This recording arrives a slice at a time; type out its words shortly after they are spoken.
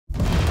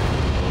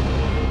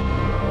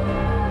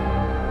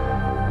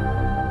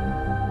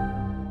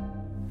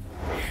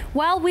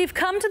Well, we've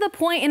come to the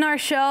point in our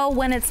show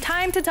when it's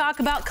time to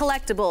talk about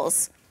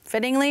collectibles.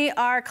 Fittingly,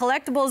 our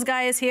Collectibles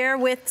Guy is here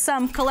with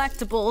some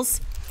collectibles.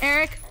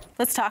 Erik,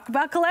 let's talk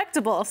about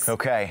collectibles.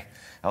 Okay,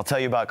 I'll tell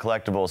you about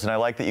collectibles, and I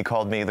like that you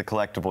called me the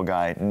Collectible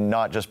Guy,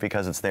 not just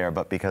because it's there,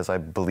 but because I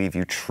believe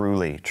you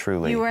truly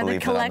You are the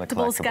believe that I'm the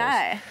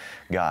Collectibles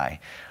Guy.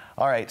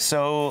 All right,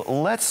 so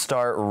let's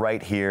start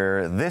right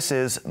here. This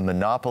is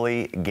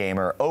Monopoly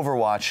Gamer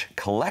Overwatch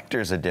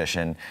Collector's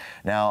Edition.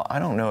 Now, I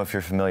don't know if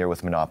you're familiar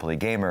with Monopoly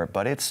Gamer,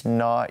 but it's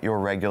not your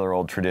regular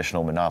old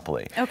traditional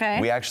Monopoly. Okay.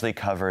 We actually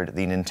covered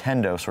the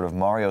Nintendo sort of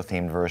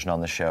Mario-themed version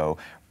on the show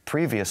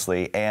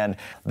previously, and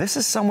this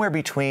is somewhere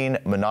between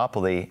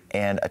Monopoly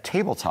and a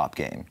tabletop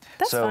game.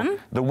 That's fun.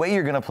 The way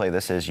you're gonna play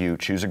this is you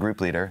choose a group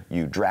leader,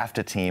 you draft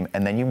a team,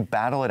 and then you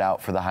battle it out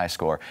for the high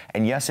score.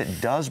 And yes, it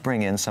does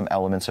bring in some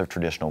elements of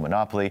traditional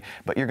Monopoly,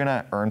 but you're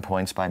gonna earn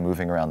points by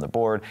moving around the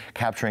board,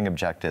 capturing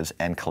objectives,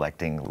 and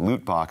collecting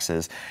loot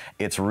boxes.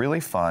 It's really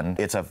fun.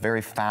 It's a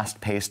very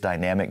fast-paced,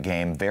 dynamic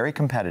game, very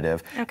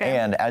competitive. Okay.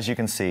 And as you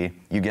can see,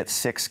 you get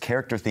 6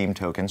 character-themed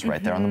tokens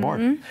right there on the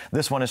board.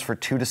 This one is for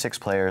 2 to 6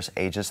 players,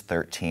 ages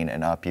 13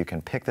 and up. You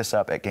can pick this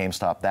up at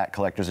GameStop. That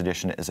collector's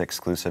edition is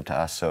exclusive to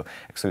us, so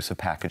exclusive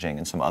packaging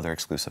and some other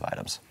exclusive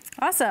items.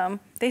 Awesome.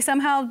 They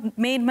somehow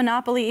made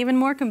Monopoly even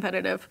more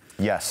competitive.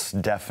 Yes,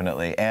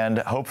 definitely. And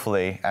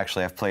hopefully,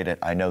 actually I've played it,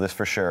 I know this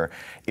for sure,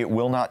 it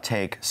will not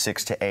take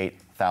 6,000 to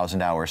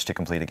 8,000 hours to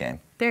complete a game.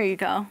 There you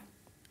go.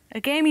 A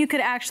game you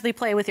could actually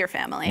play with your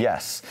family.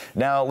 Yes.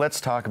 Now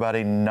let's talk about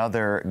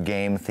another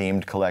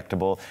game-themed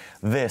collectible.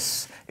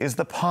 This is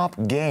the Pop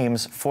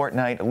Games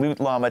Fortnite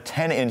Loot Llama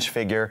 10-inch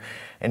figure.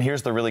 And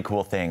here's the really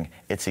cool thing.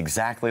 It's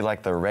exactly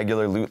like the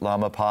regular Loot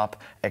Llama Pop,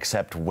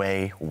 except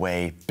way,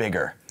 way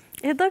bigger.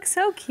 It looks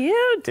so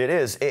cute. It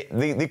is.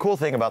 The cool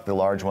thing about the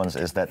large ones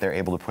is that they're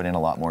able to put in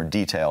a lot more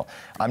detail.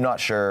 I'm not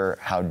sure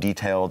how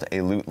detailed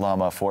a Loot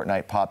Llama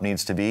Fortnite Pop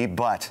needs to be,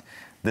 but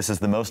this is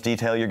the most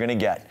detail you're gonna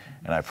get,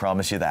 and I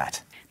promise you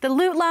that. The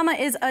Loot Llama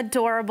is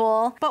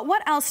adorable, but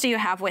what else do you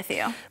have with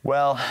you?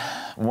 Well,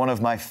 one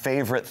of my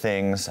favorite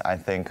things, I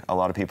think a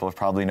lot of people have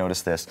probably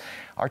noticed this,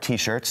 are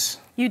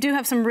t-shirts. You do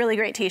have some really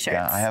great t-shirts.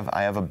 Yeah,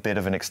 I have a bit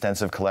of an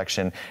extensive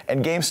collection,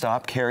 and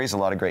GameStop carries a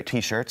lot of great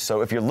t-shirts,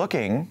 so if you're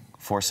looking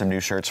for some new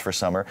shirts for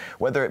summer,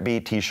 whether it be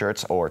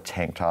t-shirts or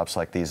tank tops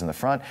like these in the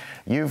front,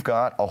 you've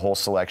got a whole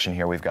selection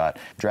here. We've got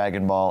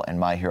Dragon Ball and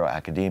My Hero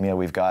Academia.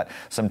 We've got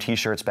some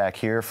t-shirts back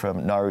here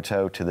from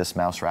Naruto to this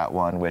Mouse Rat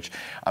one, which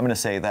I'm gonna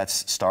say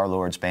that's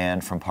Star-Lord's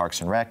band from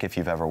Parks and Rec, if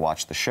you've ever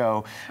watched the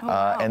show. Oh,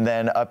 wow. And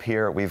then up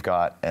here, we've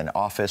got an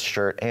Office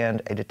shirt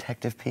and a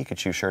Detective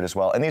Pikachu shirt as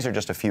well. And these are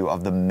just a few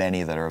of the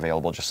many that are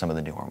available, just some of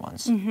the newer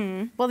ones.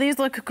 Well, these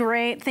look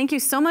great. Thank you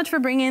so much for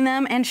bringing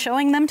them and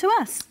showing them to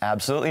us.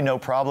 Absolutely, no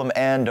problem.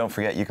 And don't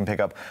forget, you can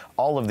pick up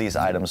all of these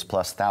items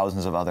plus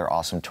thousands of other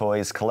awesome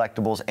toys,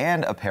 collectibles,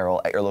 and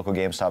apparel at your local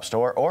GameStop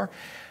store, or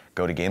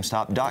go to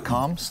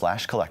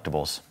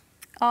GameStop.com/collectibles.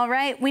 All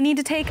right, we need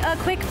to take a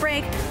quick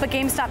break, but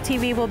GameStop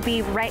TV will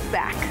be right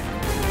back.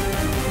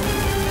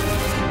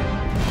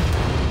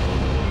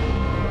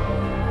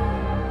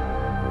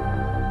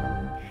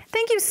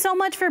 Thank you so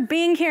much for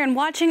being here and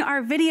watching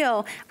our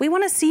video. We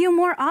want to see you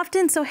more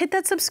often, so hit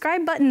that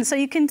subscribe button so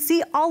you can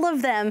see all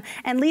of them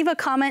and leave a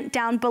comment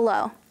down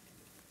below.